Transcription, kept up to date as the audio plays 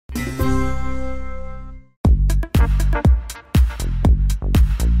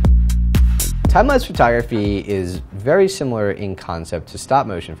Time-lapse photography is very similar in concept to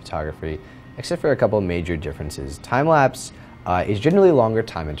stop-motion photography, except for a couple of major differences. Time-lapse is generally longer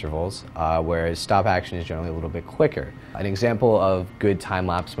time intervals, whereas stop action is generally a little bit quicker. An example of good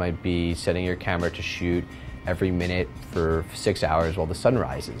time-lapse might be setting your camera to shoot every minute for 6 hours while the sun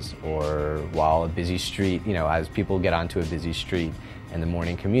rises, or while a busy street, as people get onto a busy street and the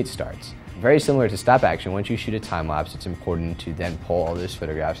morning commute starts. Very similar to stop action, once you shoot a time-lapse, it's important to then pull all those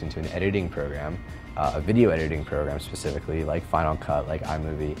photographs into an editing program, a video editing program specifically, like Final Cut, like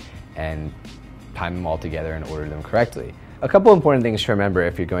iMovie, and time them all together and order them correctly. A couple important things to remember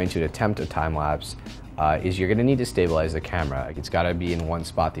if you're going to attempt a time-lapse is you're going to need to stabilize the camera. It's got to be in one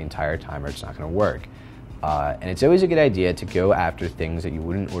spot the entire time or it's not going to work. And it's always a good idea to go after things that you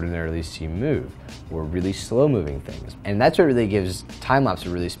wouldn't ordinarily see move, or really slow moving things. And that's what really gives time-lapse a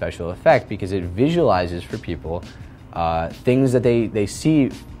really special effect, because it visualizes for people things that they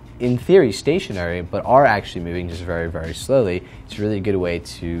see in theory stationary, but are actually moving just very, very slowly. It's a really good way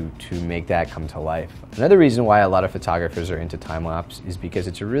to make that come to life. Another reason why a lot of photographers are into time-lapse is because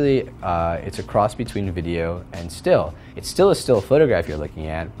it's a cross between video and still. It's still a still photograph you're looking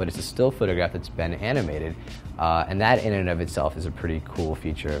at, but it's a still photograph that's been animated, and that in and of itself is a pretty cool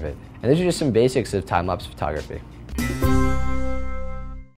feature of it. And those are just some basics of time-lapse photography.